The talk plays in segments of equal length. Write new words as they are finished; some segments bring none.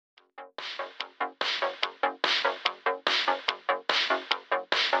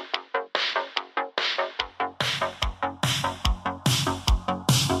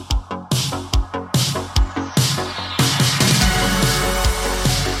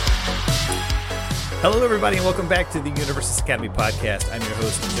Hello, everybody, and welcome back to the Universus Academy podcast. I'm your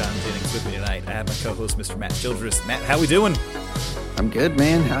host, John Jennings. With me tonight, I have my co-host, Mr. Matt Childress. Matt, how we doing? I'm good,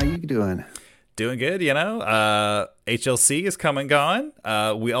 man. How you doing? Doing good, HLC is come and gone.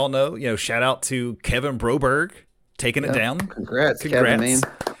 We all know, shout out to Kevin Broberg taking it down. Congrats, Kevin, man.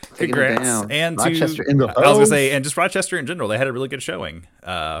 Congrats. It down. And Rochester I was going to say, and just Rochester in general, they had a really good showing.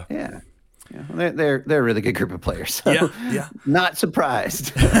 Yeah. They're a really good group of players. So yeah. Not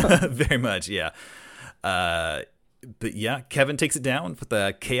surprised. Very much, yeah. But yeah, Kevin takes it down with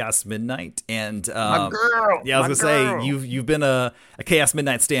the Chaos Midnight, and my girl. Yeah, I was gonna say you've been a Chaos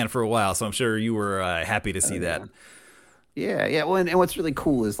Midnight stan for a while, so I'm sure you were happy to see that. Yeah. Well, and what's really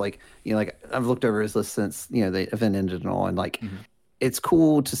cool is I've looked over his list since the event ended and all, and it's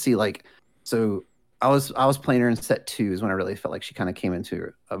cool to see so. I was playing her in set 2 is when I really felt like she kind of came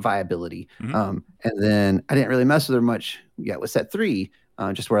into a viability. And then I didn't really mess with her much yet with set 3,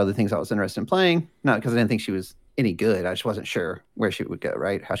 just where other things I was interested in playing. Not because I didn't think she was any good. I just wasn't sure where she would go,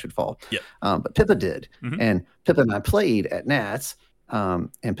 right? How she would fall. Yep. But Pippa did. And Pippa and I played at Nats, and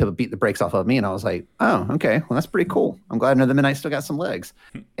Pippa beat the brakes off of me. And I was like, oh, okay. Well, that's pretty cool. I'm glad Another Midnight still got some legs.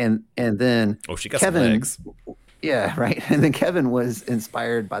 And then she got Kevin, some legs. Yeah, right. And then Kevin was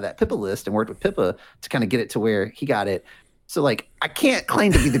inspired by that Pippa list and worked with Pippa to kind of get it to where he got it. So, I can't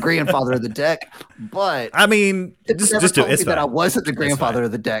claim to be the grandfather of the deck, but I mean, just told me that I wasn't the grandfather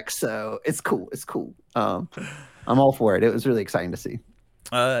of the deck, so it's cool. It's cool. I'm all for it. It was really exciting to see.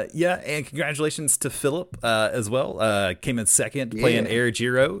 Yeah, and congratulations to Philip as well. Came in second playing Air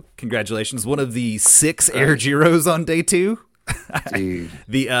Giro. Congratulations, one of the 6 Air Giros on day 2. Dude,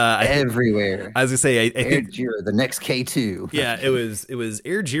 everywhere. I was gonna say, I think Air Giro, the next K2. Yeah, it was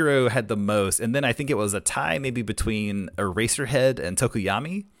Air Giro had the most, and then I think it was a tie maybe between Eraserhead and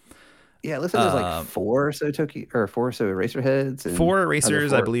Tokuyami. Yeah, it looks like there's 4 or so Eraserheads. And 4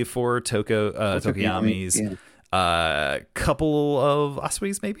 Erasers, I believe. 4 Tokuyamis. Yeah. Couple of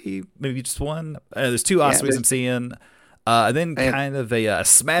Asuis, maybe just one. There's 2 Asuis I'm seeing. And then kind of a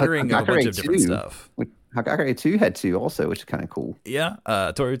smattering of a bunch of different stuff. Hagakure 2 had 2 also, which is kind of cool. Yeah,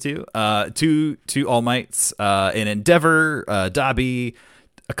 Toru 2. 2 All Mights, an Endeavor, Dabi,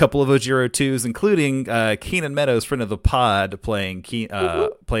 a couple of Ojiro 2s, including Keenan Meadows, friend of the pod, playing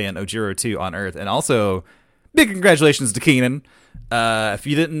Ojiro 2 on Earth. And also, big congratulations to Keenan. If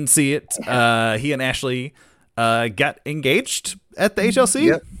you didn't see it, he and Ashley got engaged at the HLC.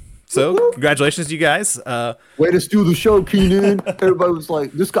 Yep. So, congratulations to you guys. Way to steal the show, Keenan. Everybody was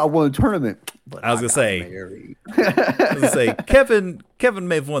like, this guy won a tournament. But I was going to say, Kevin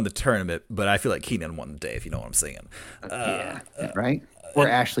may have won the tournament, but I feel like Keenan won the day, if you know what I'm saying. Right? Or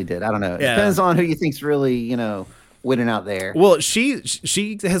Ashley did. I don't know. It depends on who you think's really, winning out there. Well, she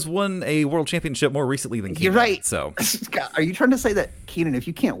has won a world championship more recently than Keenan. You're right. So, are you trying to say that, Keenan, if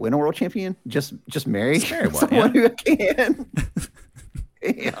you can't win a world champion, just marry someone who can?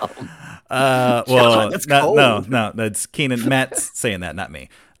 Well, that's no, that's Keenan. Matt's saying that, not me.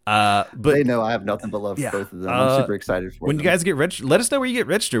 But they know I have nothing but love for both of them. I'm super excited for when them. you guys get registered. Let us know where you get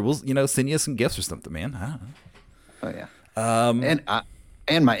registered. We'll send you some gifts or something, man. I don't know. Oh yeah.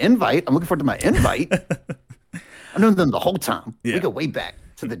 And my invite. I'm looking forward to my invite. I've known them the whole time. Yeah. We go way back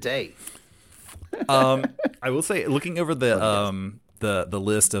to the day. I will say, looking over the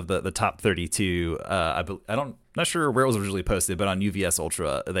list of the top 32, not sure where it was originally posted, but on UVS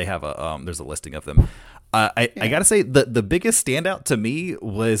Ultra they have there's a listing of them. I gotta say the biggest standout to me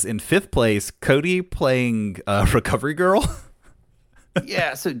was in 5th place, Cody playing Recovery Girl.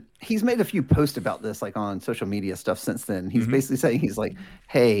 Yeah, so he's made a few posts about this on social media stuff since then. He's basically saying, he's like,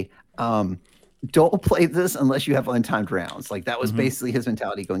 hey, don't play this unless you have untimed rounds. That was basically his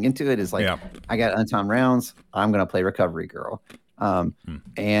mentality going into it, is I got untimed rounds, I'm gonna play Recovery Girl.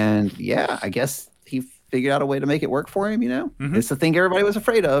 And yeah, I guess he figured out a way to make it work for him. It's the thing everybody was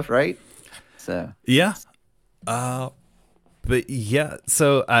afraid of, right? So yeah, but yeah.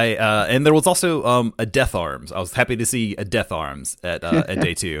 So I and there was also a Death Arms. I was happy to see a Death Arms at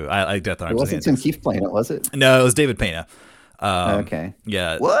day 2. I like Death Arms. It wasn't Tim Keefe playing it, was it? No, it was David Pena. Okay.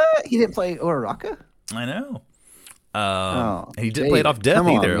 Yeah. What? He didn't play Uraraka? I know. And he didn't play it off Death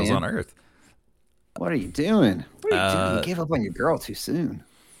either. It was on Earth. What are you doing? What are you doing? You gave up on your girl too soon.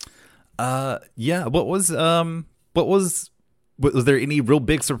 Yeah. Was there any real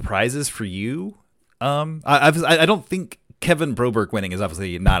big surprises for you? I don't think Kevin Broberg winning is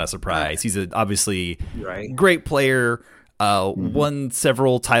obviously not a surprise. He's obviously great player. Won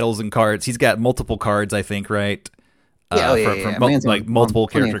several titles and cards. He's got multiple cards, I think, right? From multiple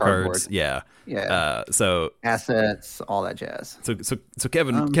character cards. Yeah. So assets, all that jazz. So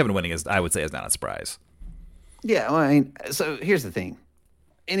Kevin winning is, I would say, is not a surprise. Yeah. Well, so here's the thing.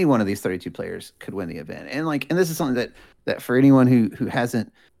 any one of these 32 players could win the event. And this is something that for anyone who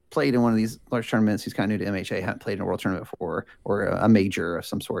hasn't played in one of these large tournaments, who's kind of new to MHA, haven't played in a world tournament before, or a major of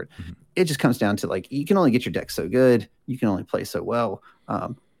some sort, it just comes down to like, you can only get your deck so good, you can only play so well,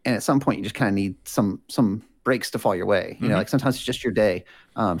 and at some point you just kind of need some breaks to fall your way. You know, like sometimes it's just your day,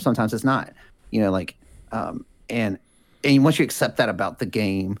 sometimes it's not. You know, like and once you accept that about the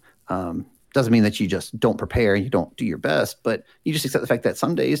game, doesn't mean that you just don't prepare and you don't do your best, but you just accept the fact that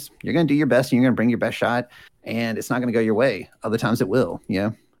some days you're going to do your best and you're going to bring your best shot, and it's not going to go your way. Other times it will. You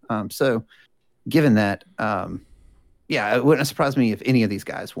know. So given that, yeah, it wouldn't surprise me if any of these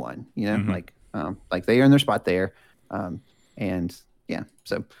guys won, you know, like they earned their spot there. And yeah,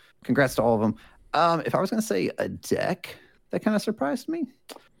 so congrats to all of them. If I was going to say a deck that kind of surprised me,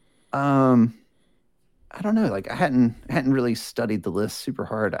 I don't know. Like I hadn't really studied the list super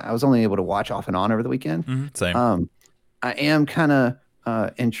hard. I was only able to watch off and on over the weekend. Same. I am kind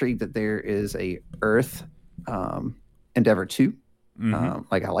of intrigued that there is a Earth Endeavor 2.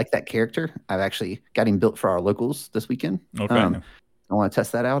 Like I like that character. I've actually got him built for our locals this weekend. Okay. I want to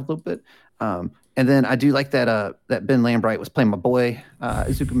test that out a little bit. And then I do like that Ben Lambright was playing my boy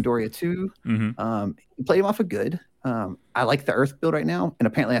Izuku Midoriya 2. He played him off a good. I like the Earth build right now, and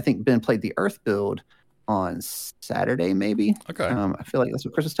apparently I think Ben played the Earth build on Saturday, maybe. Okay. I feel like that's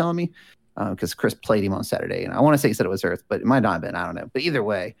what Chris was telling me, because Chris played him on Saturday, and I want to say he said it was Earth, but it might not have been. I don't know. But either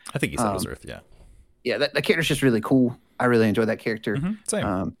way, I think he said it was Earth. Yeah. Yeah, that character's just really cool. I really enjoy that character.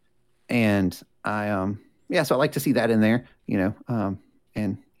 Same. And I yeah, so I like to see that in there, you know.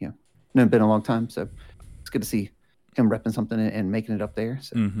 And you know, it's been a long time, so it's good to see him repping something and making it up there.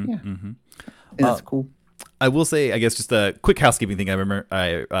 So yeah, and that's cool. I will say, I guess, just a quick housekeeping thing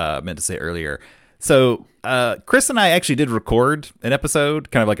I meant to say earlier. So Chris and I actually did record an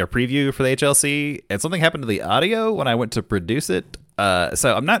episode, kind of like a preview for the HLC, and something happened to the audio when I went to produce it.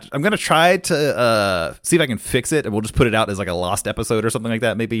 So I'm going to try to see if I can fix it, and we'll just put it out as like a lost episode or something like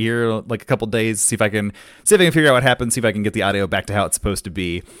that. Maybe here like a couple days, see if I can figure out what happened, see if I can get the audio back to how it's supposed to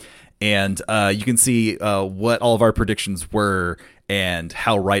be. And you can see what all of our predictions were and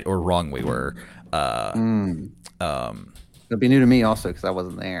how right or wrong we were. It'll be new to me also because I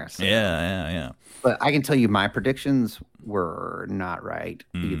wasn't there. So. Yeah. But I can tell you my predictions were not right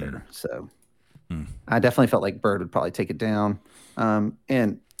either. So I definitely felt like Bird would probably take it down.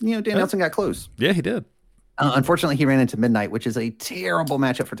 And, you know, Dan Nelson got close. Yeah, he did. Unfortunately, he ran into Midnight, which is a terrible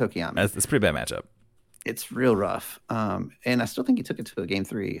matchup for Tokiyama. It's a pretty bad matchup. It's real rough. And I still think he took it to a game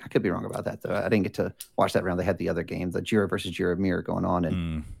 3. I could be wrong about that, though. I didn't get to watch that round. They had the other game, the Jiro versus Jiro mirror going on.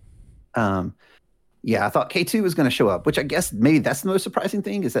 And yeah, I thought K2 was going to show up, which I guess maybe that's the most surprising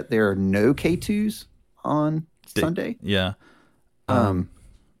thing is that there are no K2s on Sunday. Yeah.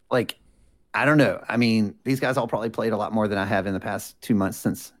 Like, I don't know. I mean, these guys all probably played a lot more than I have in the past 2 months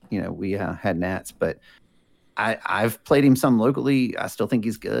since, you know, we had Nats, but I've played him some locally. I still think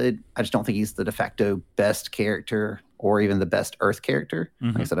he's good. I just don't think he's the de facto best character or even the best Earth character.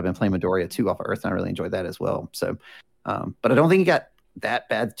 Like I said, I've been playing Midoriya 2 off of Earth, and I really enjoyed that as well. So, but I don't think he got that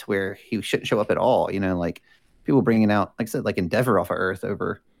bad to where he shouldn't show up at all. You know, like people bringing out, like I said, like Endeavor off of Earth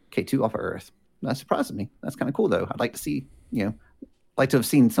over K2 off of Earth. That surprises me. That's kind of cool, though. I'd like to see, you know, like to have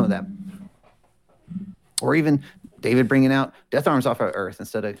seen some of that. Or even David bringing out Death Arms off of Earth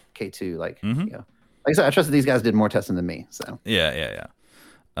instead of K2. Like, you know, like I said, I trust that these guys did more testing than me. So yeah.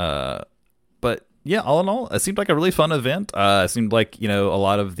 But yeah, all in all, it seemed like a really fun event. It seemed like, you know, a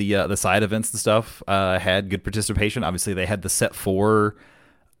lot of the side events and stuff had good participation. Obviously, they had the set 4.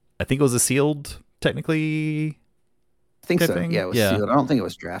 I think it was a sealed, technically. I think so. Thing. Yeah, it was sealed. I don't think it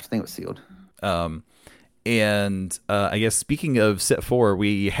was draft. I think it was sealed. And I guess speaking of set 4,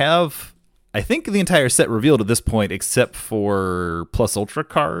 we have, I think, the entire set revealed at this point, except for Plus Ultra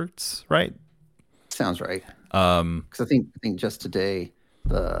cards, right? Sounds right. Because I think just today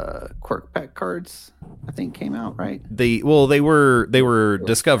the Quirk Pack cards I think came out, right? They were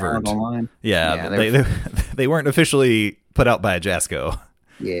discovered online. Yeah, they weren't officially put out by Jasco.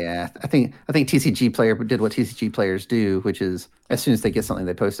 Yeah, I think TCG player did what TCG players do, which is as soon as they get something,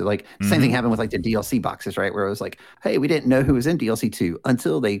 they post it. Like same thing happened with like the DLC boxes, right? Where it was like, hey, we didn't know who was in DLC 2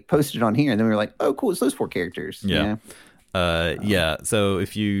 until they posted it on here, and then we were like, oh, cool, it's those 4 characters. Yeah. So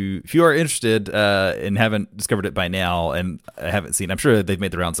if you are interested and haven't discovered it by now and haven't seen, I'm sure they've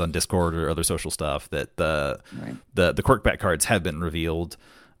made the rounds on Discord or other social stuff that the Quirk Back cards have been revealed,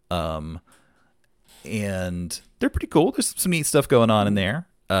 and they're pretty cool. There's some neat stuff going on in there.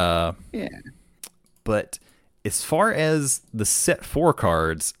 But as far as the set 4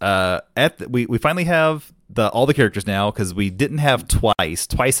 cards, we finally have all the characters now, because we didn't have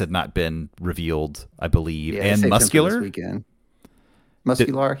Twice had not been revealed, I believe, and Muscular.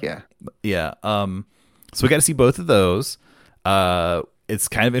 Muscular, yeah. Yeah. So we got to see both of those. It's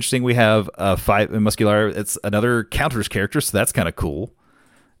kind of interesting. We have five Muscular. It's another counters character, so that's kind of cool.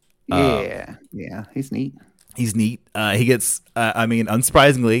 Yeah, he's neat. He's neat. He gets, I mean,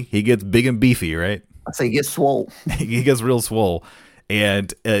 unsurprisingly, he gets big and beefy, right? I'd say he gets swole. He gets real swole.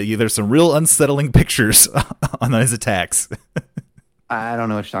 And there's some real unsettling pictures on his attacks. I don't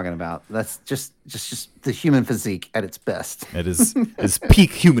know what you're talking about. That's just the human physique at its best. It is his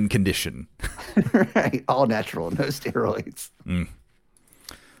peak human condition. Right. All natural, no steroids.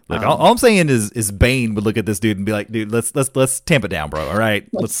 Look, all I'm saying is Bane would look at this dude and be like, dude, let's tamp it down, bro. All right.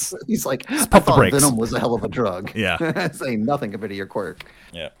 He's like, let's I pump the thought brakes. Venom was a hell of a drug. Yeah. Saying nothing compared to your quirk.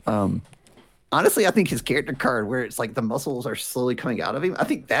 Yeah. Honestly, I think his character card, where it's like the muscles are slowly coming out of him, I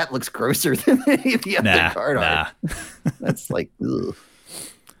think that looks grosser than any of the other card art. That's like, ugh.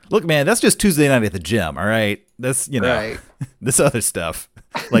 Look, man, that's just Tuesday night at the gym. All right. That's, Right. this other stuff,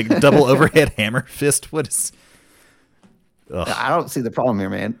 like double overhead hammer fist. What is? Ugh. I don't see the problem here,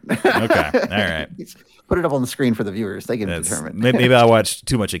 man. Okay. All right. Put it up on the screen for the viewers. They can determine. Maybe I watched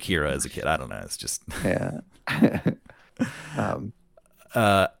too much Akira as a kid. I don't know. It's just. Yeah.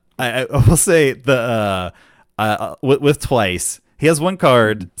 I will say with Twice, he has one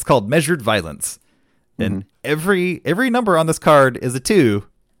card. It's called Measured Violence, and every number on this card is a 2,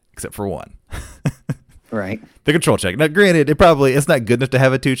 except for 1. Right. The control check. Now, granted, it's not good enough to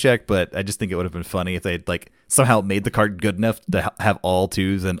have a 2 check, but I just think it would have been funny if they'd like somehow made the card good enough to have all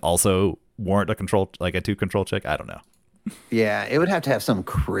 2s and also warrant a 2 control check. I don't know. Yeah, it would have to have some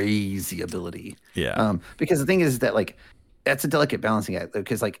crazy ability. Yeah. Because the thing is that like that's a delicate balancing act,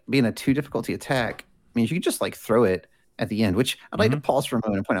 because like being a 2 difficulty attack means you can just like throw it at the end, which I'd like to pause for a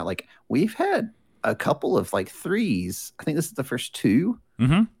moment and point out, like we've had a couple of like 3s. I think this is the first 2.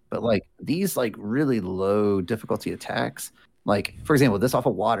 But like these like really low difficulty attacks, like for example, this off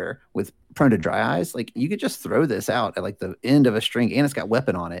of water with prone to dry eyes, like you could just throw this out at like the end of a string and it's got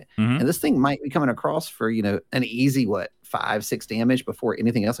weapon on it. And this thing might be coming across for, an easy, 5-6 damage before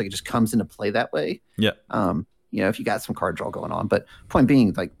anything else. Like it just comes into play that way. Yeah. If you got some card draw going on, but point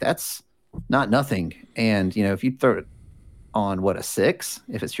being, like that's not nothing. And if you throw it on a 6,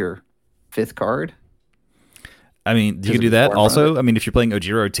 if it's your 5th card, I mean, you can do that also. I mean, if you're playing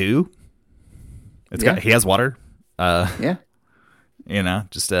Ojiro 2, he has water. Yeah.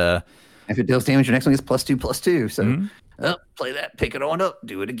 Just if it deals damage, your next one is +2/+2. So play that, pick it on up,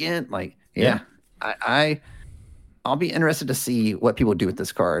 do it again. Like, yeah. I'll be interested to see what people do with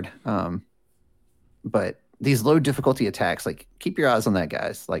this card. But these low difficulty attacks, like keep your eyes on that,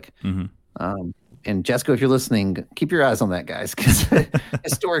 guys. Like, and Jessica, if you're listening, keep your eyes on that, guys, because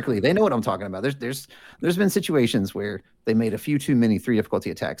historically they know what I'm talking about. There's been situations where they made a few too many 3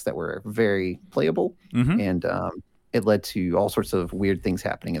 difficulty attacks that were very playable, and it led to all sorts of weird things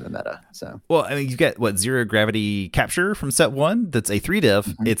happening in the meta. So, well, I mean, you get zero gravity capture from set 1. That's a 3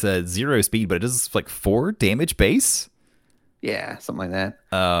 diff. It's a 0 speed, but it does like 4 damage base. Yeah, something like that.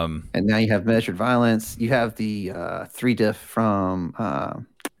 And now you have measured violence. You have the 3 diff from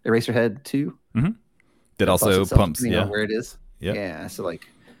Eraserhead 2. That also pumps, where it is. Yeah, so like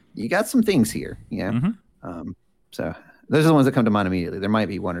you got some things here. So those are the ones that come to mind immediately. There might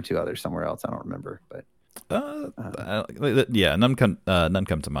be 1 or 2 others somewhere else. I don't remember, but none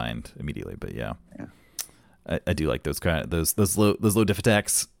come to mind immediately. But I do like those those low diff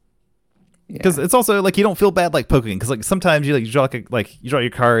attacks. Because it's also like you don't feel bad like poking, because like sometimes you draw you draw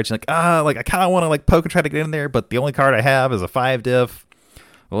your cards, you're like I kind of want to like poke and try to get in there, but the only card I have is a 5 diff.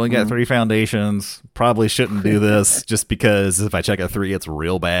 I've only got 3 foundations. Probably shouldn't do this just because if I check a 3, it's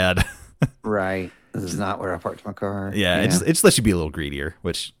real bad. Right. This is not where I parked my car. Yeah. It just lets you be a little greedier,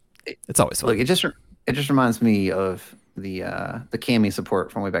 which it's always fun. Look, it just reminds me of the Cammy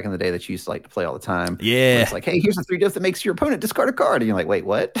support from way back in the day that you used to like to play all the time. Yeah. It's like, hey, here's a 3 diff that makes your opponent discard a card. And you're like, wait,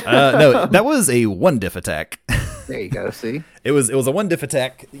 what? No, that was a 1 diff attack. There you go. See, it was a 1 diff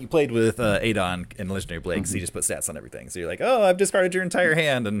attack. You played with Adon and Legendary Blade, so you just put stats on everything. So you're like, oh, I've discarded your entire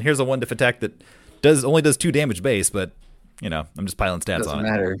hand, and here's a 1 diff attack that only does 2 damage base, but I'm just piling stats on it. Doesn't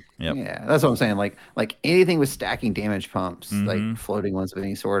matter. Yep. Yeah, that's what I'm saying. Like anything with stacking damage pumps, like floating ones of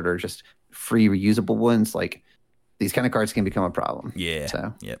any sort, or just free reusable ones, like these kind of cards can become a problem. Yeah.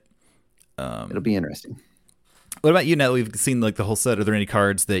 So yep. It'll be interesting. What about you now that we've seen like the whole set? Are there any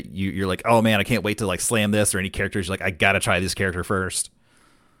cards that you're like, oh man, I can't wait to like slam this, or any characters you're like, I gotta try this character first?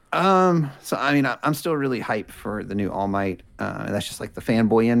 So I mean, I'm still really hyped for the new All Might. And that's just like the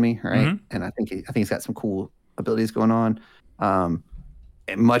fanboy in me, right? And I think he's got some cool abilities going on. And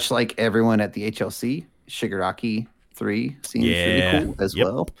much like everyone at the HLC, Shigaraki 3 seems really cool as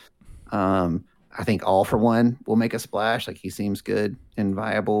well. I think All for One will make a splash. Like he seems good and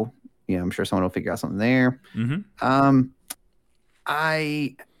viable. I'm sure someone will figure out something there. Um,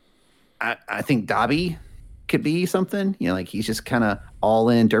 I think Dobby could be something. Like he's just kind of all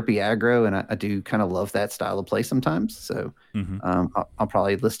in derpy aggro, and I do kind of love that style of play sometimes. So I'll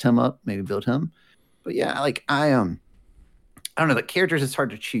probably list him up, maybe build him. But yeah, like I don't know. The characters, it's hard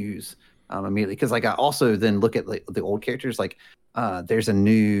to choose immediately because like I also then look at like the old characters. Like there's a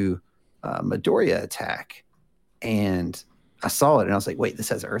new Midoriya attack, and I saw it and I was like, wait, this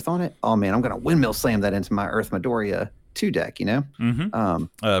has Earth on it? Oh man, I'm gonna windmill slam that into my Earth Midoriya 2 deck.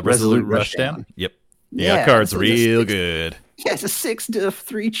 Resolute Rushdown. Yep. Yeah, that card's real good. Yeah, it's a 6 diff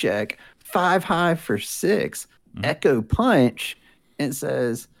 3 check, 5 high for 6. Echo Punch. And it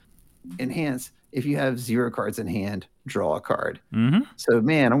says enhance. If you have 0 cards in hand, draw a card. So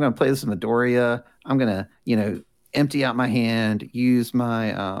man, I'm gonna play this with Midoriya. I'm gonna, empty out my hand, use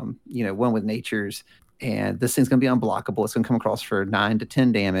my one with natures, and this thing's gonna be unblockable. It's gonna come across for 9 to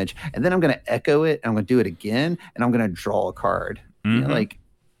 10 damage, and then I'm gonna echo it. And I'm gonna do it again, and I'm gonna draw a card. Like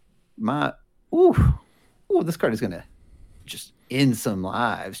my this card is gonna just end some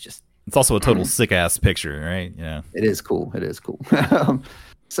lives. It's also a total sick ass picture, right? Yeah, it is cool.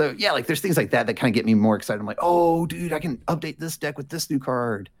 So yeah, like there's things like that kind of get me more excited. I'm like, oh, dude, I can update this deck with this new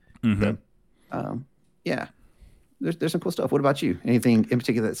card. So, yeah, there's some cool stuff. What about you? Anything in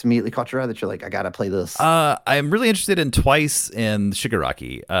particular that's immediately caught your eye that you're like, I gotta play this? I'm really interested in Twice and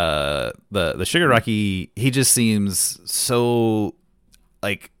Shigaraki. The Shigaraki, he just seems so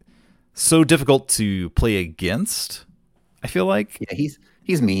difficult to play against. I feel like he's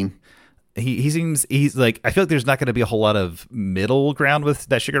mean. He's like, I feel like there's not going to be a whole lot of middle ground with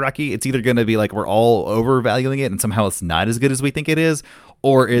that Shigaraki. It's either going to be like we're all overvaluing it and somehow it's not as good as we think it is,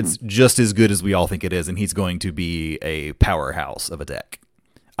 or it's just as good as we all think it is, and he's going to be a powerhouse of a deck.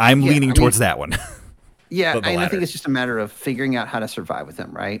 I'm leaning towards that one. Yeah, I think it's just a matter of figuring out how to survive with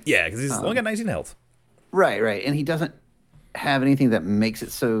him, right? Yeah, because he's only got 19 health. Right, and he doesn't have anything that makes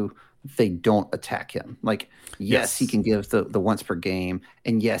it so they don't attack him. Like, yes, he can give the once per game,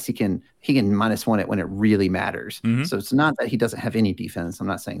 and yes, he can -1 it when it really matters. So it's not that he doesn't have any defense. I'm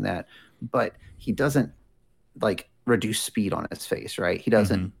not saying that, but he doesn't like reduce speed on his face, right? He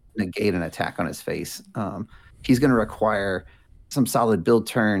doesn't negate an attack on his face. He's going to require some solid build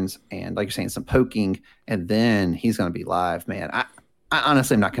turns and, like you're saying, some poking, and then he's going to be live, man. I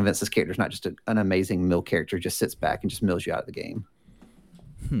honestly am not convinced this character is not just an amazing mill character, just sits back and just mills you out of the game.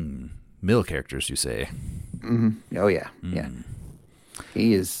 Mill characters, you say? Oh yeah, yeah.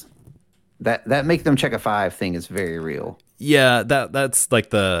 He is that make them check a 5 thing is very real. Yeah, that's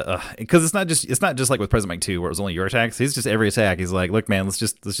like the because it's not just like with President Mike 2 where it was only your attacks. He's just every attack. He's like, look, man, let's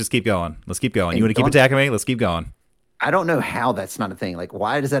just keep going. Let's keep going. You want to keep attacking me? Let's keep going. I don't know how that's not a thing. Like,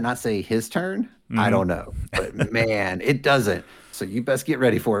 why does that not say his turn? I don't know, but man, it doesn't. So you best get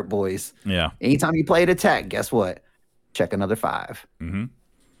ready for it, boys. Yeah. Anytime you play an attack, guess what? Check another 5.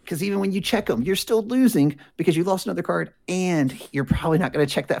 Because even when you check them, you're still losing because you lost another card, and you're probably not going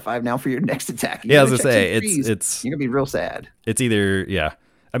to check that 5 now for your next attack. Yeah, as I say, it's you're gonna be real sad. It's either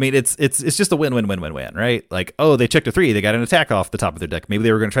I mean, it's just a win, right? Like, oh, they checked a 3, they got an attack off the top of their deck. Maybe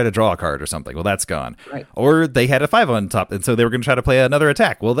they were going to try to draw a card or something. Well, that's gone. Right. Or they had a 5 on top, and so they were going to try to play another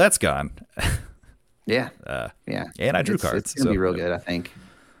attack. Well, that's gone. Yeah. And I drew cards. It's gonna be real good, I think.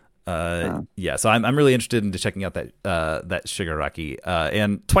 So I'm really interested into checking out that Shigaraki.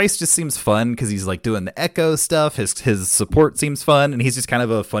 And Twice just seems fun because he's like doing the echo stuff. His support seems fun, and he's just kind of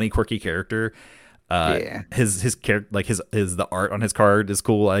a funny, quirky character. His character, like his the art on his card is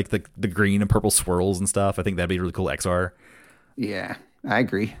cool. I like the green and purple swirls and stuff. I think that'd be really cool XR. Yeah, I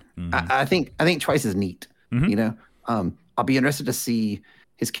agree. I think Twice is neat. I'll be interested to see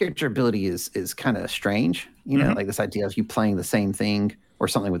his character ability is kind of strange. Like this idea of you playing the same thing or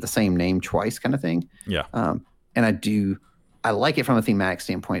something with the same name twice, kind of thing. Yeah. And I like it from a thematic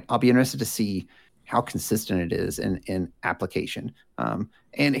standpoint. I'll be interested to see how consistent it is in application.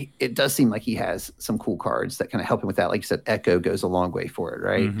 And it does seem like he has some cool cards that kind of help him with that. Like you said, Echo goes a long way for it,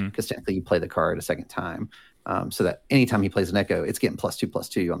 right? Because technically you play the card a second time. So that anytime he plays an Echo, it's getting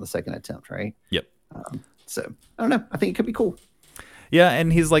 +2/+2 on the second attempt, right? Yep. So I don't know. I think it could be cool. Yeah,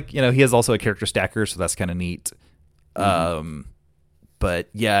 and he's like, he has also a character stacker, so that's kind of neat. But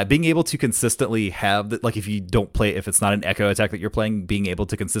yeah, being able to consistently have like if it's not an Echo attack that you're playing, being able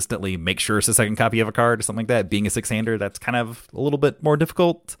to consistently make sure it's a second copy of a card or something like that, being a 6-hander, that's kind of a little bit more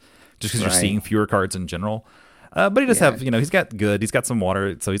difficult just because you're seeing fewer cards in general. But he does have, he's got some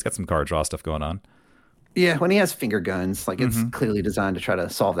water, so he's got some card draw stuff going on. Yeah, when he has finger guns, like it's clearly designed to try to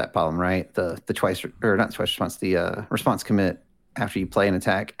solve that problem, right? The twice or not twice response, the response commit after you play an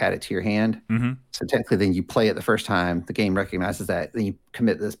attack, add it to your hand. Mm-hmm. So technically, then you play it the first time. The game recognizes that. Then you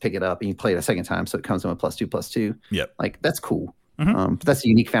commit this, pick it up, and you play it a second time. So it comes in with +2/+2. Yep. Like that's cool. Mm-hmm. But that's a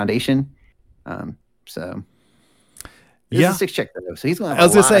unique foundation. So it's a 6 check though. So he's going to have I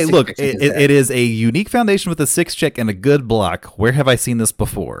was going to say, look, it is a unique foundation with a 6 check and a good block. Where have I seen this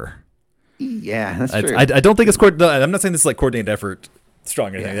before? Yeah, that's true. I don't think it's I'm not saying this is like coordinated effort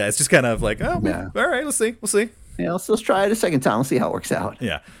strong or anything like that. It's just kind of like, all right, let's see. We'll see. Yeah, let's try it a second time. Let's see how it works out.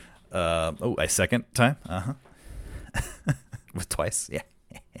 Yeah. A second time? Uh-huh. With twice? Yeah.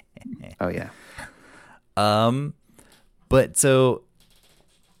 Oh, yeah. But so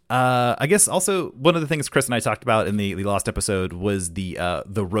I guess also one of the things Chris and I talked about in the last episode was the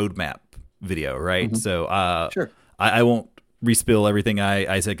roadmap video, right? Mm-hmm. So sure. I won't respill everything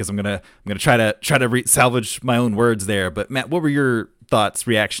I said because I'm gonna try to salvage my own words there. But Matt, what were your thoughts,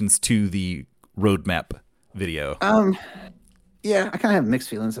 reactions to the roadmap video? Yeah, I kind of have mixed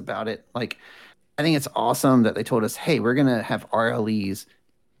feelings about it. Like, I think it's awesome that they told us, hey, we're gonna have RLEs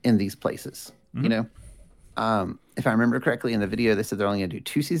in these places. Mm-hmm. You know, if I remember correctly in the video, they said they're only gonna do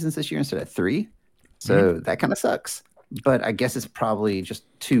 2 seasons this year instead of 3. So that kind of sucks. But I guess it's probably just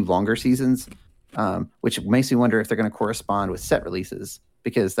 2 longer seasons. Which makes me wonder if they're going to correspond with set releases,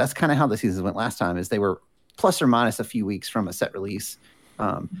 because that's kind of how the seasons went last time, is they were plus or minus a few weeks from a set release.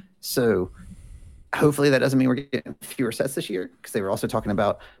 So hopefully that doesn't mean we're getting fewer sets this year, because they were also talking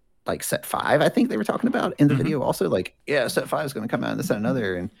about like set 5. I think they were talking about in the video also, like, yeah, set 5 is going to come out and this and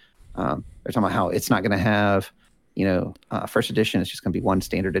another. And they're talking about how it's not going to have, first edition. It's just going to be one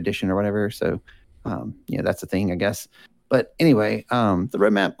standard edition or whatever. So, that's the thing, I guess. But anyway, the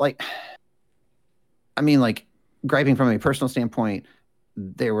roadmap, like, I mean, like, griping from a personal standpoint,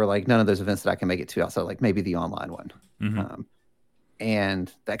 there were like none of those events that I can make it to outside, like maybe the online one. Mm-hmm.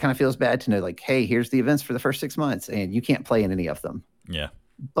 And that kind of feels bad to know, like, hey, here's the events for the first 6 months and you can't play in any of them. Yeah.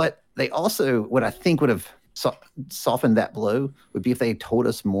 But they also, what I think would have softened that blow would be if they told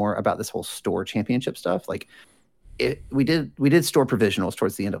us more about this whole store championship stuff. Like, we did store provisionals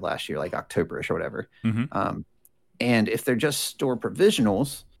towards the end of last year, like October-ish or whatever. Mm-hmm. And if they're just store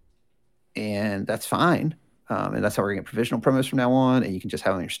provisionals, and that's fine. And that's how we're going to get provisional promos from now on. And you can just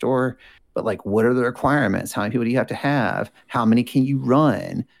have them in your store. But like, what are the requirements? How many people do you have to have? How many can you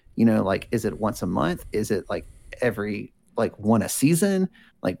run? Like, is it once a month? Is it like every, like, one a season?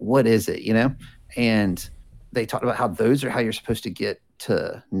 Like, what is it, And they talked about how those are how you're supposed to get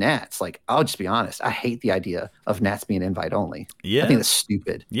to Nats. Like, I'll just be honest. I hate the idea of Nats being invite only. Yeah. I think that's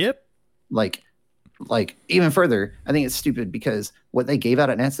stupid. Yep. Like even further, I think it's stupid because what they gave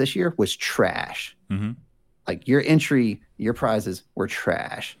out at Nats this year was trash. Mm-hmm. Like, your prizes were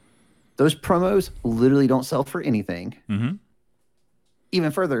trash. Those promos literally don't sell for anything. Mm-hmm.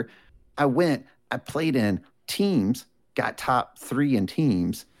 Even further, I played in teams, got top 3 in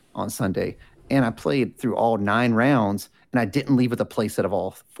teams on Sunday, and I played through all 9 rounds, and I didn't leave with a playset of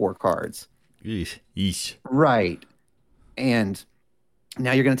all 4 cards. Yeesh. Right. And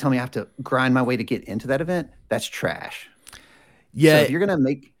now you're going to tell me I have to grind my way to get into that event? That's trash. Yeah. So if you're going to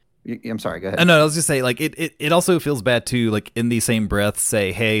make... I'm sorry, go ahead. No, I was just saying, like, it also feels bad to, like, in the same breath,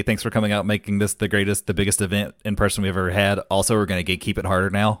 say, hey, thanks for coming out, making this the biggest event in person we've ever had. Also, we're going to gatekeep it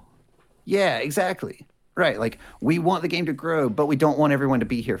harder now. Yeah, exactly. Right. Like, we want the game to grow, but we don't want everyone to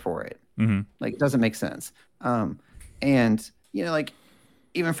be here for it. Mm-hmm. Like, it doesn't make sense. And, like,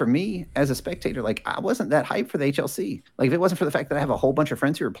 even for me as a spectator, like, I wasn't that hyped for the HLC. Like, if it wasn't for the fact that I have a whole bunch of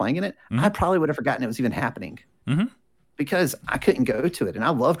friends who were playing in it, I probably would have forgotten it was even happening. Mm-hmm. Because I couldn't go to it. And I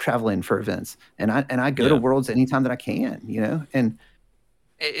love traveling for events. And I go to Worlds anytime that I can, And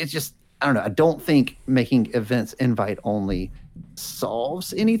it's just, I don't know. I don't think making events invite only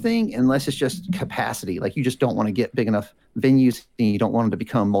solves anything unless it's just capacity. Like, you just don't want to get big enough venues and you don't want them to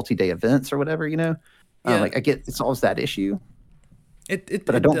become multi-day events or whatever, Yeah. Like, I get it solves that issue.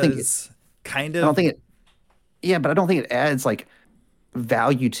 But I don't think it's kind of. I don't think it. Yeah, but I don't think it adds like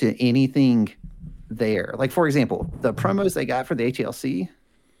value to anything there. Like, for example, the promos they got for the HLC,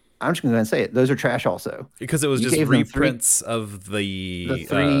 I'm just going to go ahead and say it. Those are trash also. Because it was just reprints of the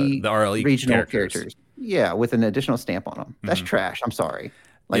 3 RLE regional characters. Yeah, with an additional stamp on them. That's trash. I'm sorry.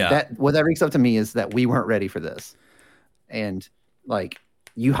 Like, Yeah. what that reeks up to me is that we weren't ready for this. And like,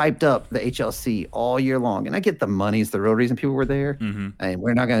 you hyped up the HLC all year long. And I get the money's the real reason people were there. Mm-hmm. And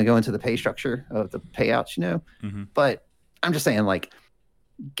we're not going to go into the pay structure of the payouts, Mm-hmm. But I'm just saying, like,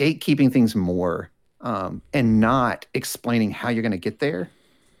 gatekeeping things more and not explaining how you're going to get there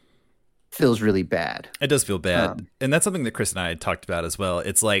feels really bad. It does feel bad. And that's something that Chris and I had talked about as well.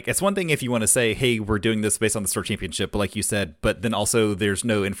 It's like, it's one thing if you want to say, hey, we're doing this based on the store championship, but like you said, but then also there's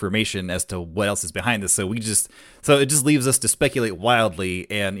no information as to what else is behind this. So it just leaves us to speculate wildly.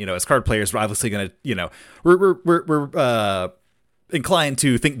 And, as card players, we're obviously going to, we're inclined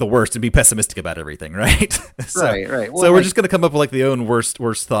to think the worst and be pessimistic about everything, right? Right. Well, so we're just going to come up with like the own worst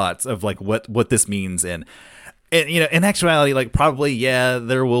thoughts of like what this means. And in actuality, like probably,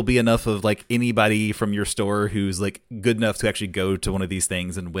 there will be enough of like anybody from your store who's like good enough to actually go to one of these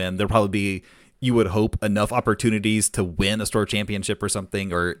things and win. There'll probably be, you would hope, enough opportunities to win a store championship or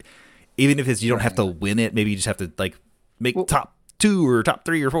something, or even if you don't have to win it, maybe you just have to like make top 2 or top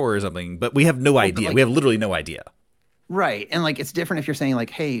 3 or 4 or something. But we have no idea. Like, we have literally no idea. Right. And like, it's different if you're saying like,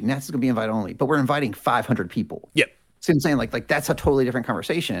 hey, Nats is going to be invite only, but we're inviting 500 people. Yep. So I'm saying like that's a totally different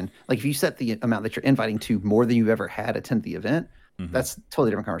conversation. Like if you set the amount that you're inviting to more than you've ever had attend the event, that's a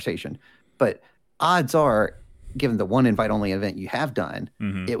totally different conversation. But odds are, given the one invite only event you have done,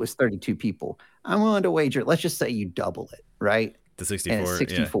 it was 32 people. I'm willing to wager, let's just say you double it, right? The 64. And it's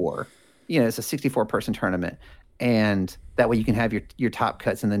 64. Yeah. It's a 64 person tournament. And that way you can have your top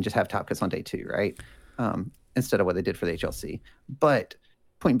cuts and then just have top cuts on day 2, right? Instead of what they did for the HLC. But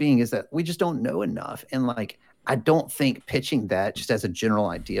point being is that we just don't know enough. And like, I don't think pitching that just as a general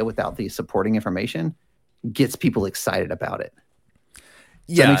idea without the supporting information gets people excited about it.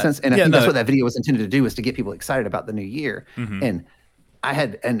 Does that make sense? And I think that's what that video was intended to do, was to get people excited about the new year. And I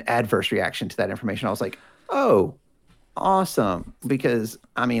had an adverse reaction to that information. I was like, oh, awesome. Because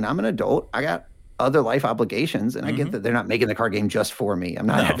I mean, I'm an adult. I got other life obligations, and I get that they're not making the card game just for me. I'm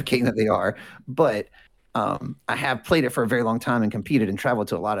not advocating that they are, but I have played it for a very long time and competed and traveled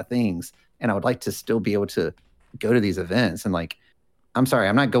to a lot of things. And I would like to still be able to go to these events. And like, I'm sorry,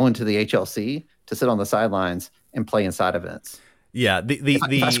 I'm not going to the HLC to sit on the sidelines and play inside events. Yeah.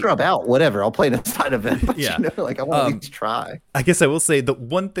 If I scrub out, whatever, I'll play an inside event. But like I want to at least try. I guess I will say the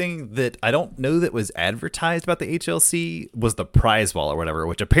one thing that I don't know that was advertised about the HLC was the prize wall or whatever,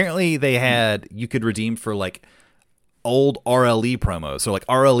 which apparently they had, you could redeem for like old RLE promos. So like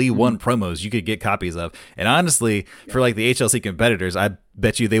RLE1 promos you could get copies of. And honestly, for like the HLC competitors, I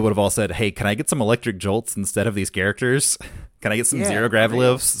bet you they would have all said, hey, can I get some electric jolts instead of these characters? Can I get some zero grav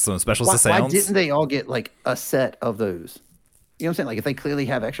lifts, some special sounds? Why didn't they all get like a set of those? You know what I'm saying? Like if they clearly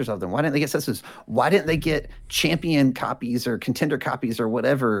have extras of them, why didn't they get sets? Why didn't they get champion copies or contender copies or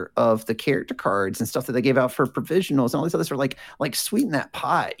whatever of the character cards and stuff that they gave out for provisionals and all these others? Are like sweeten that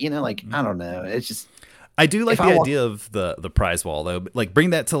pot, like I don't know. It's just, I do like the idea of the prize wall though. Like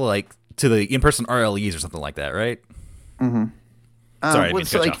bring that to the in-person RLEs or something like that, right? Sorry, I didn't mean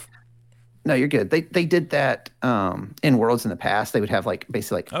to cut you off. No, you're good. They did that in Worlds in the past. They would have like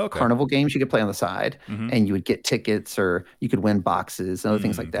basically carnival games you could play on the side, and you would get tickets or you could win boxes and other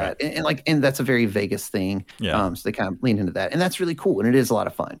things like that. And that's a very Vegas thing. So they kind of lean into that, and that's really cool. And it is a lot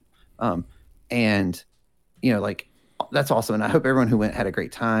of fun. And like that's awesome. And I hope everyone who went had a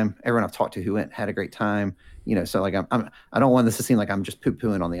great time. Everyone I've talked to who went had a great time. So like I don't want this to seem like I'm just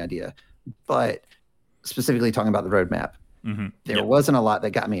poo-pooing on the idea, but specifically talking about the roadmap, there wasn't a lot that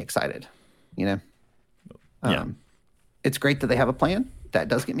got me excited. It's great that they have a plan. That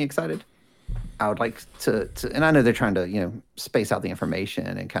does get me excited. I would like to and I know they're trying to, space out the information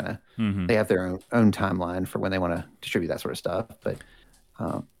and kind of, they have their own timeline for when they want to distribute that sort of stuff. But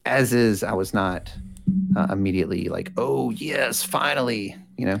as is, I was not immediately like, oh yes, finally,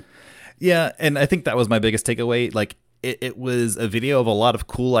 Yeah. And I think that was my biggest takeaway. Like it was a video of a lot of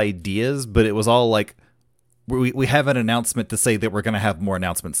cool ideas, but it was all like, we have an announcement to say that we're going to have more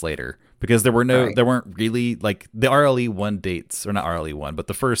announcements later, because there weren't really like the RLE1 dates, or not RLE1, but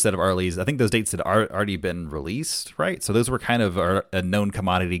the first set of RLEs. I think those dates had already been released, right? So those were kind of a known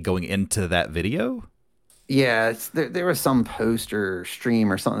commodity going into that video. Yeah, there was some post or stream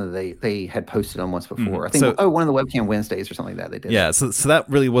or something that they had posted on once before. I think one of the webcam Wednesdays or something like that they did. Yeah, so that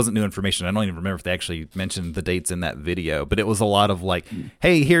really wasn't new information. I don't even remember if they actually mentioned the dates in that video, but it was a lot of like,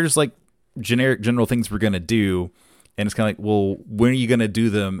 hey, here's like general things we're going to do. And it's kind of like, well, when are you going to do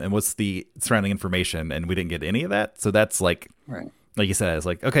them? And what's the surrounding information? And we didn't get any of that. So that's like, like you said, it's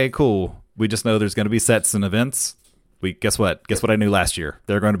like, okay, cool. We just know there's going to be sets and events. Guess what I knew last year?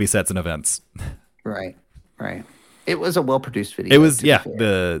 There are going to be sets and events. Right. It was a well-produced video. It was,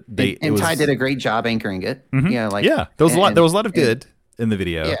 Ty did a great job anchoring it. There was a lot of good in the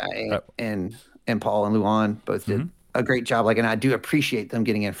video. Yeah. And Paul and Luan both did a great job. And I do appreciate them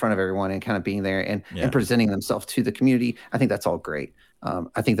getting in front of everyone and kind of being there and presenting themselves to the community. I think that's all great.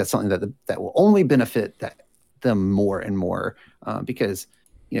 I think that's something that will only benefit them more and more because,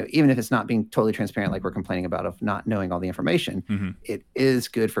 even if it's not being totally transparent, like we're complaining about of not knowing all the information, it is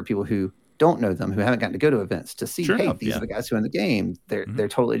good for people who don't know them, who haven't gotten to go to events, to see, Sure hey, enough, these yeah. are the guys who own the game. They're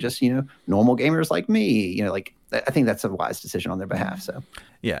totally just, normal gamers like me. Like I think that's a wise decision on their behalf. So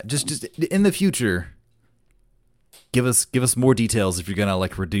Yeah, just in the future, give us more details if you're gonna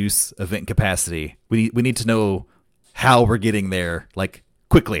like reduce event capacity. We need to know how we're getting there, like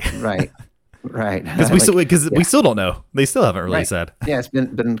quickly. right. Because we still don't know. They still haven't really said. Yeah, it's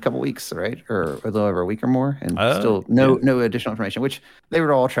been a couple weeks, right, or a little over a week or more, and still no additional information. Which they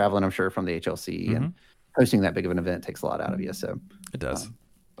were all traveling, I'm sure, from the HLC, and hosting that big of an event takes a lot out of you. So it does.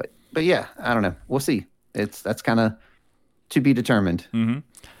 But yeah, I don't know. We'll see. That's kind of to be determined.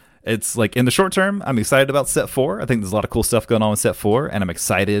 It's like in the short term, I'm excited about set 4. I think there's a lot of cool stuff going on with set 4, and I'm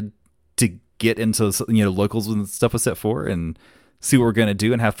excited to get into locals and stuff with set 4 and see what we're gonna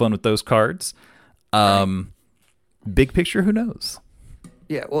do and have fun with those cards. Big picture, who knows?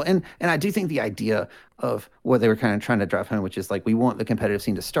 Yeah, well, and I do think the idea of what they were kind of trying to drive home, which is like, we want the competitive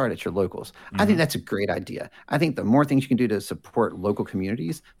scene to start at your locals. I think that's a great idea. I think the more things you can do to support local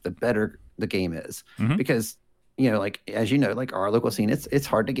communities, the better the game is. Because like, as you know, like our local scene, it's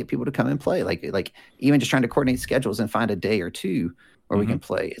hard to get people to come and play. Like even just trying to coordinate schedules and find a day or two where we can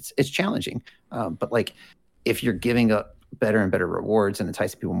play, it's challenging. But like, if you're giving up better and better rewards and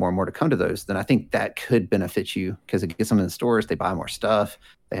enticing people more and more to come to those, then I think that could benefit you, because it gets them in the stores, they buy more stuff,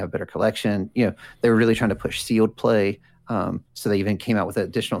 they have a better collection. They were really trying to push sealed play. So they even came out with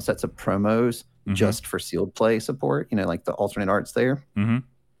additional sets of promos just for sealed play support, like the alternate arts there, the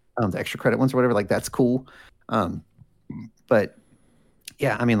extra credit ones or whatever. Like, that's cool. But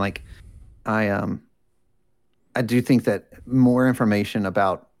yeah, I mean, like, I do think that more information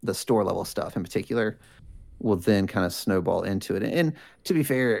about the store level stuff in particular will then kind of snowball into it. And to be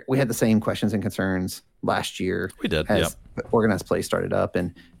fair, we had the same questions and concerns last year. We did, as organized play started up,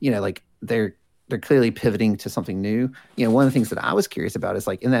 and like they're clearly pivoting to something new. One of the things that I was curious about is,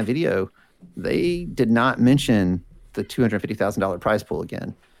 like, in that video, they did not mention the $250,000 prize pool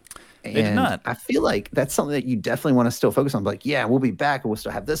again. And they did not. I feel like that's something that you definitely want to still focus on. Like, yeah, we'll be back, and we'll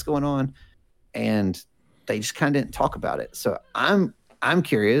still have this going on. And they just kind of didn't talk about it. So I'm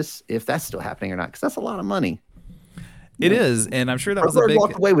curious if that's still happening or not, because that's a lot of money. It is, and I'm sure that was a big.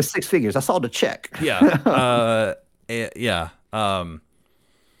 Walked away with 6 figures. I saw the check. Yeah, yeah.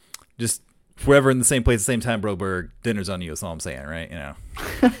 Just forever in the same place, at the same time, Broberg. Dinner's on you. That's all I'm saying, right?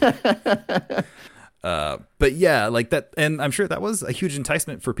 But yeah, like that, and I'm sure that was a huge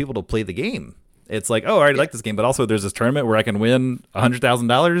enticement for people to play the game. It's like, oh, I already like this game, but also there's this tournament where I can win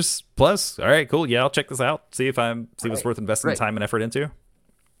 $100,000 plus. All right, cool. Yeah, I'll check this out. See what's worth investing time and effort into.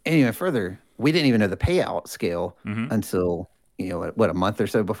 And even further, we didn't even know the payout scale until a month or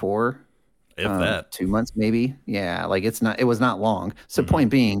so before. If that 2 months, maybe. Yeah, like it was not long. So point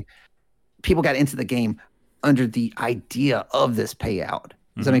being, people got into the game under the idea of this payout.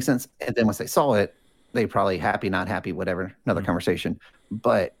 Does that make sense? And then once they saw it, they probably happy, not happy, whatever, another conversation.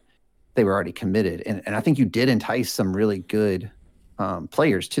 But they were already committed. And I think you did entice some really good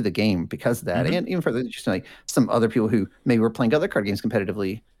players to the game because of that. And even further, just like some other people who maybe were playing other card games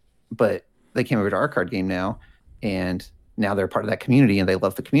competitively, but they came over to our card game now, and now they're part of that community and they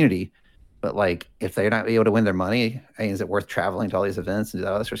love the community. But like, if they're not able to win their money, I mean, is it worth traveling to all these events and do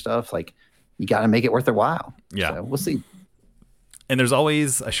that other stuff? Like, you got to make it worth their while. Yeah. So we'll see. And there's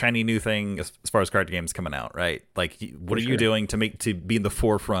always a shiny new thing as far as card games coming out, right? Like, what are you doing to be in the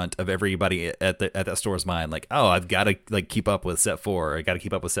forefront of everybody at that store's mind? Like, oh, I've got to like keep up with set 4. I got to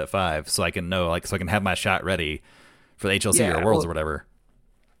keep up with set 5 so I can know, like, so I can have my shot ready for the HLC or Worlds or whatever.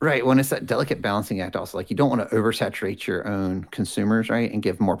 Right. When it's that delicate balancing act, also, like, you don't want to oversaturate your own consumers, right, and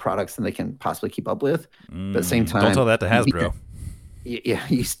give more products than they can possibly keep up with. But at the same time, don't tell that to Hasbro. Yeah,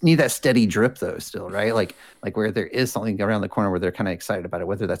 you need that steady drip though, still, right? Like where there is something around the corner where they're kind of excited about it,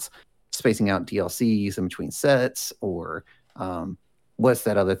 whether that's spacing out DLCs in between sets or what's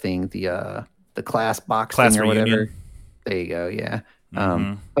that other thing, the class box class thing or reunion. whatever. There you go, yeah.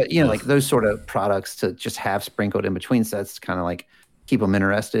 But like those sort of products to just have sprinkled in between sets, kind of like keep them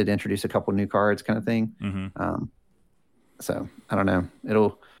interested, introduce a couple new cards, kind of thing. So I don't know.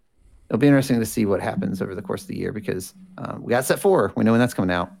 It'll be interesting to see what happens over the course of the year, because we got set 4. We know when that's coming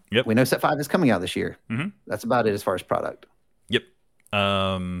out. Yep. We know set 5 is coming out this year. That's about it as far as product. Yep.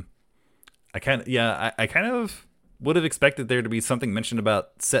 I kind of would have expected there to be something mentioned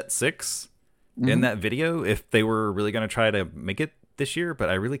about set 6 in that video if they were really going to try to make it this year, but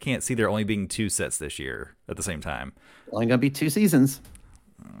I really can't see there only being 2 sets this year at the same time. Only going to be 2 seasons.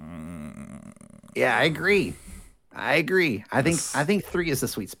 Yeah, I agree. I think 3 is the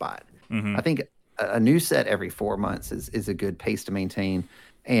sweet spot. I think a new set every 4 months is a good pace to maintain.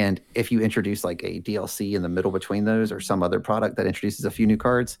 And if you introduce like a DLC in the middle between those or some other product that introduces a few new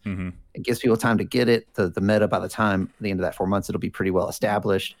cards, it gives people time to get it. The meta by the time the end of that 4 months, it'll be pretty well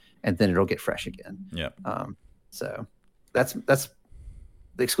established, and then it'll get fresh again. Yeah. So that's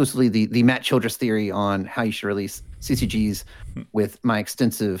exclusively the Matt Childress theory on how you should release CCGs with my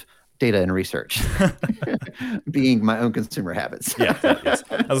extensive data and research being my own consumer habits. Yeah. Yes.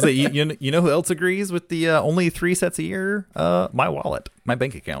 I was say, you know who else agrees with the only 3 sets a year? My wallet, my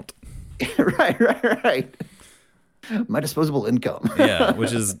bank account. Right. My disposable income. Yeah,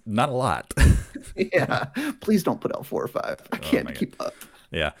 which is not a lot. Yeah. Please don't put out 4 or 5. I can't keep up.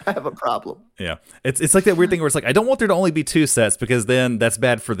 Yeah. I have a problem. Yeah. It's like that weird thing where it's like, I don't want there to only be 2 sets because then that's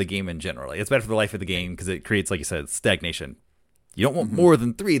bad for the game in general. It's bad for the life of the game because it creates, like you said, stagnation. You don't want more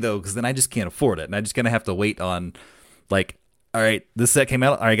than 3 though, because then I just can't afford it. And I'm just going to have to wait on, like, all right, this set came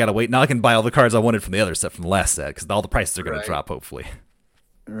out. All right, I got to wait. Now I can buy all the cards I wanted from the other set from the last set because all the prices are going to drop, hopefully.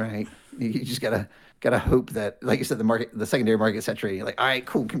 Right. You just gotta hope that, like you said, the secondary market saturated. You're like, all right,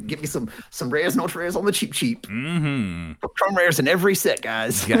 cool. Give me some rares and ultra rares on the cheap. Mm-hmm. Chrome rares in every set,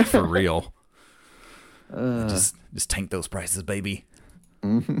 guys. Yeah, for real. Just tank those prices, baby.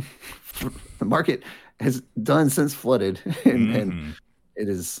 The market has done since flooded, and it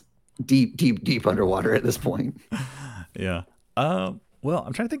is deep underwater at this point. Yeah. Well,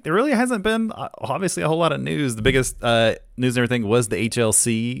 I'm trying to think. There really hasn't been, obviously, a whole lot of news. The biggest news and everything was the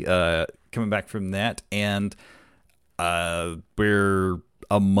HLC coming back from that. And we're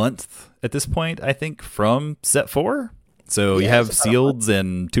a month at this point, I think, from set 4. So you have sealeds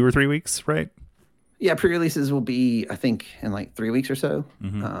in 2 or 3 weeks, right? Yeah, pre-releases will be, I think, in like 3 weeks or so.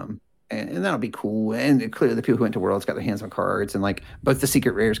 And that'll be cool. And clearly the people who went to Worlds got their hands on cards, and like both the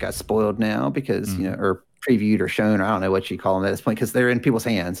secret rares got spoiled now because, or previewed or shown, or I don't know what you call them at this point, because they're in people's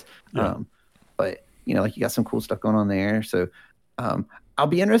hands. Yeah. But like you got some cool stuff going on there. So I'll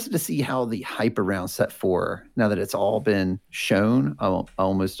be interested to see how the hype around set 4, now that it's all been shown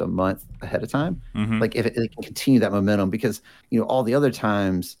almost a month ahead of time, like if it can continue that momentum, because, all the other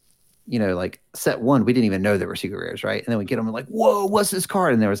times, like set 1, we didn't even know there were secret rares, right? And then we get them and like, whoa, what's this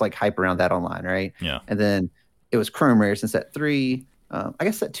card? And there was like hype around that online, right? Yeah. And then it was chrome rares in set 3. I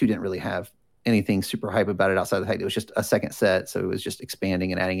guess set 2 didn't really have anything super hype about it outside of the fact it was just a second set, so it was just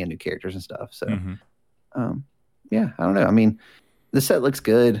expanding and adding in new characters and stuff. So, yeah, I don't know. I mean, the set looks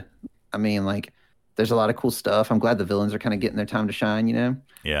good. I mean, like, there's a lot of cool stuff. I'm glad the villains are kind of getting their time to shine,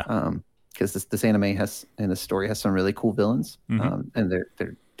 Yeah. Because this anime has, and this story has some really cool villains, and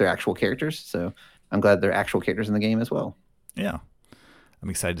they're actual characters. So I'm glad they're actual characters in the game as well. Yeah. I'm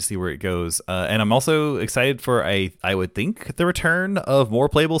excited to see where it goes. And I'm also excited for I would think, the return of more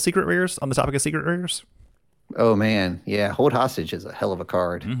playable secret rares on the topic of secret rares. Oh, man. Yeah. Hold Hostage is a hell of a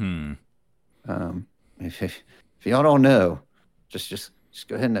card. If y'all don't know, just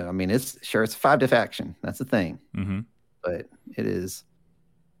go ahead and know. I mean, it's 5 diff action. That's the thing. But it is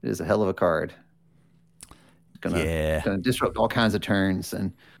a hell of a card. Gonna disrupt all kinds of turns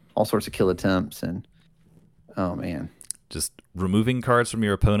and all sorts of kill attempts, and oh man, just removing cards from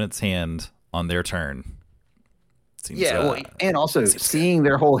your opponent's hand on their turn. Seems, and also seeing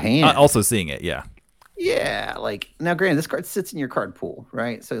their whole hand. Also seeing it, yeah. Yeah, like, now granted, this card sits in your card pool,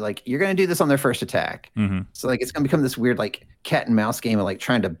 right? So like, you're gonna do this on their first attack. So like, it's gonna become this weird like cat and mouse game of like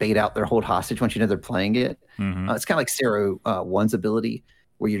trying to bait out their hold hostage once you know they're playing it. It's kind of like Zero 1's ability,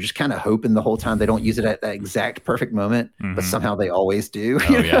 where you're just kind of hoping the whole time they don't use it at that exact perfect moment, but somehow they always do.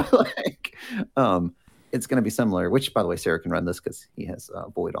 Like, it's going to be similar, which, by the way, Sarah can run this because he has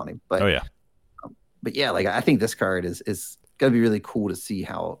Void on him. But, but yeah, like, I think this card is going to be really cool to see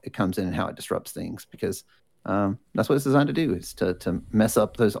how it comes in and how it disrupts things, because that's what it's designed to do, is to mess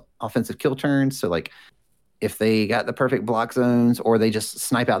up those offensive kill turns. So, like, if they got the perfect block zones, or they just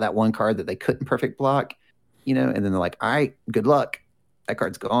snipe out that one card that they couldn't perfect block, and then they're like, all right, good luck. That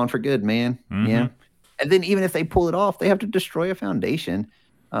card's gone for good, man. Yeah. And then even if they pull it off, they have to destroy a foundation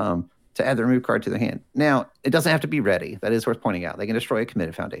to add the remove card to their hand. Now, it doesn't have to be ready. That is worth pointing out. They can destroy a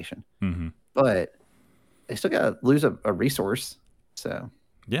committed foundation. But they still got to lose a resource. So,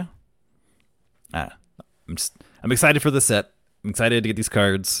 yeah. I'm excited for the set. I'm excited to get these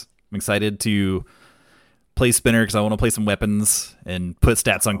cards. I'm excited to play Spinner because I want to play some weapons and put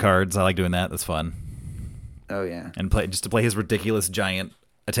stats on cards. I like doing that. That's fun. Oh yeah, and to play his ridiculous giant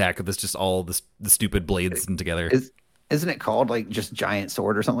attack that's just all the stupid blades and together. Isn't it called like just giant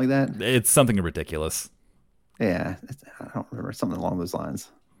sword or something like that? It's something ridiculous. Yeah, I don't remember, something along those lines.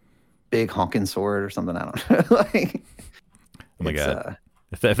 Big honking sword or something. I don't know. Like, oh my god,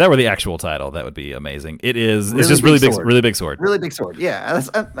 if that were the actual title, that would be amazing. It is. It's just really big sword. Really big sword. Yeah,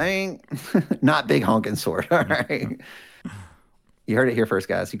 I mean, not big honking sword. All right. You heard it here first,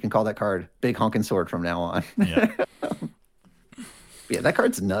 guys. You can call that card Big Honkin' Sword from now on. Yeah. Yeah, that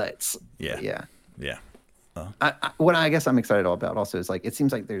card's nuts. Yeah. Yeah. Yeah. What I guess I'm excited about also is like it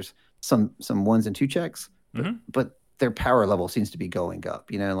seems like there's some 1s and 2 checks, but their power level seems to be going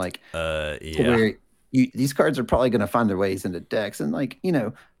up. You know, like to where these cards are probably going to find their ways into decks, and like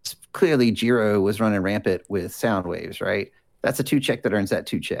clearly Jiro was running rampant with Sound Waves, right? That's a 2 check that earns that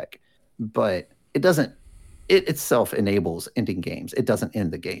 2 check, but it doesn't. It itself enables ending games. It doesn't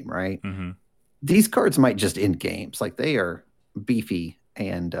end the game, right? Mm-hmm. These cards might just end games. Like they are beefy,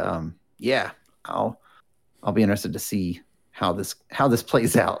 and I'll be interested to see how this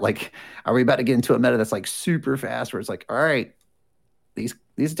plays out. Like, are we about to get into a meta that's like super fast, where it's like, all right, these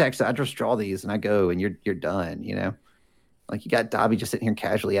attacks, I just draw these and I go, and you're done. You know, like you got Dobby just sitting here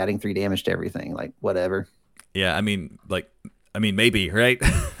casually adding 3 damage to everything. Like whatever. Yeah, I mean, maybe, right?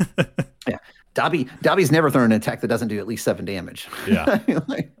 Yeah, Dobby's never thrown an attack that doesn't do at least 7 damage. Yeah.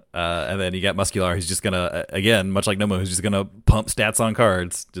 And then you got Muscular, who's just gonna again, much like Nomo, who's just gonna pump stats on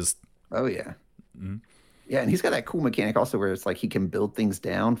cards. Just oh yeah. Mm-hmm. Yeah, and he's got that cool mechanic also where it's like he can build things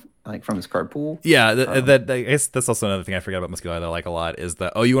down like from his card pool. Yeah, that I guess that's also another thing I forgot about Muscular that I like a lot is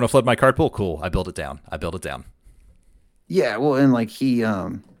that, oh, you want to flood my card pool? Cool, I build it down. Yeah, well, and like he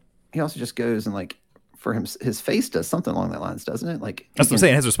also just goes and like for his face does something along that lines, doesn't it? Like that's what I'm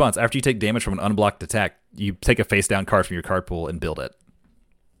saying. His response after you take damage from an unblocked attack, you take a face down card from your card pool and build it.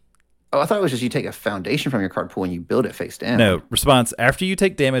 Oh, I thought it was just you take a foundation from your card pool and you build it face down. No, response after you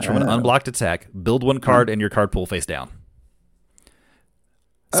take damage from an unblocked attack, build 1 card in your card pool face down.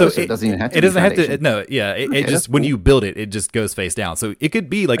 So it doesn't even have to. It doesn't have to. No, yeah. It just when you build it, it just goes face down. So it could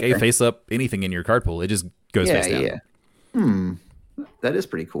be like a face up anything in your card pool. It just goes face down. Yeah. That is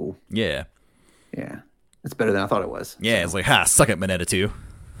pretty cool. Yeah. Yeah. It's better than I thought it was. Yeah. So. It's like, suck it, Mineta 2.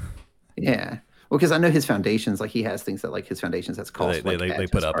 Yeah. Well, because I know his foundations, like he has things that like his foundations that's cost they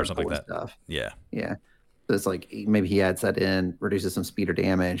put up or something like that. Stuff. Yeah. Yeah. So it's like maybe he adds that in, reduces some speed or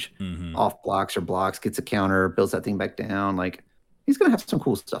damage, off blocks or blocks, gets a counter, builds that thing back down. Like he's gonna have some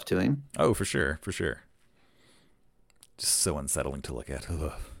cool stuff to him. Oh, for sure. Just so unsettling to look at.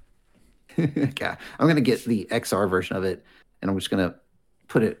 Yeah. I'm gonna get the XR version of it, and I'm just gonna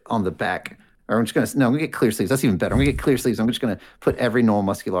put it on the back. Or I'm gonna get clear sleeves. That's even better. I'm gonna get clear sleeves. I'm just gonna put every normal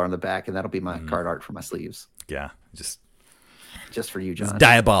Muscular on the back, and that'll be my card art for my sleeves. Yeah, just for you, John. It's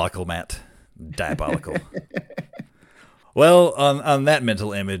diabolical, Matt. Diabolical. Well, on that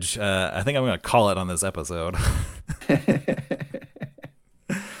mental image, I think I'm gonna call it on this episode.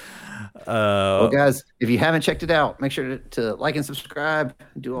 Well, guys, if you haven't checked it out, make sure to like and subscribe.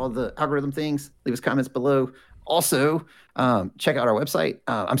 Do all the algorithm things. Leave us comments below. Also, check out our website.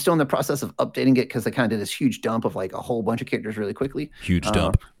 I'm still in the process of updating it because I kind of did this huge dump of like a whole bunch of characters really quickly. Huge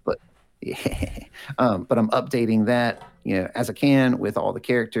dump. But I'm updating that, as I can with all the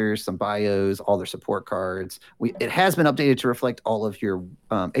characters, some bios, all their support cards. It has been updated to reflect all of your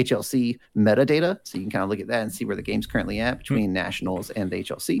HLC metadata, so you can kind of look at that and see where the game's currently at between Nationals and the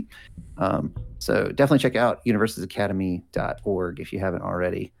HLC. So definitely check out universalsacademy.org if you haven't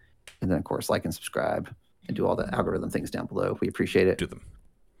already. And then, of course, like and subscribe. And do all the algorithm things down below. We appreciate it. Do them.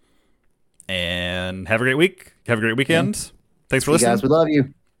 And have a great week. Have a great weekend. Yeah. Thanks for listening. Guys, we love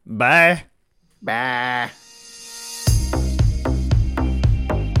you. Bye. Bye.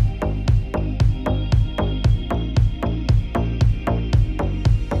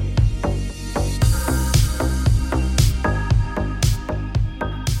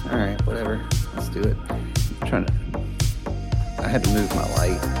 All right, whatever. Let's do it. I had to move my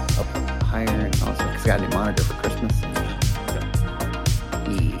light up higher and also because I got a new monitor for Christmas.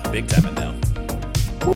 Big time in now.